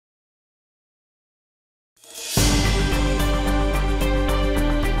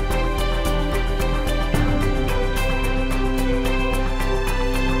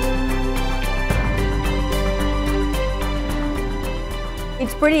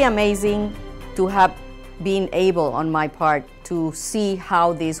pretty amazing to have been able, on my part, to see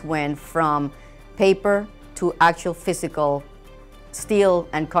how this went from paper to actual physical steel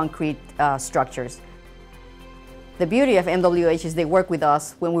and concrete structures. The beauty of MWH is they work with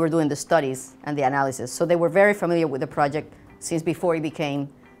us when we were doing the studies and the analysis, so they were very familiar with the project since before it became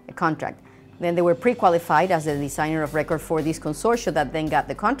a contract. Then they were pre-qualified as the designer of record for this consortium that then got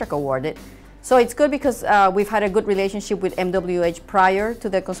the contract awarded. So it's good because we've had a good relationship with MWH prior to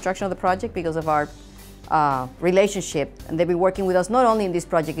the construction of the project because of our relationship, and they've been working with us not only in this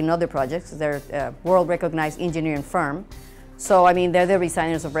project, in other projects. They're a world-recognized engineering firm. So, I mean, they're the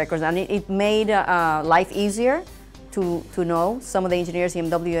designers of records, and it made life easier to know some of the engineers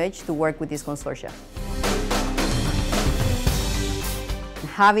in MWH to work with this consortium.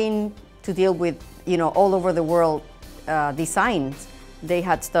 Having to deal with, all over the world designs. They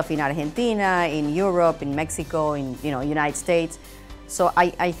had stuff in Argentina, in Europe, in Mexico, in United States. So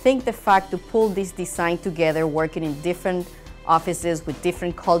I think the fact to pull this design together, working in different offices with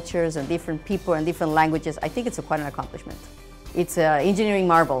different cultures and different people and different languages, I think it's quite an accomplishment. It's an engineering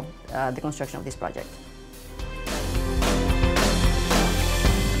marvel, the construction of this project.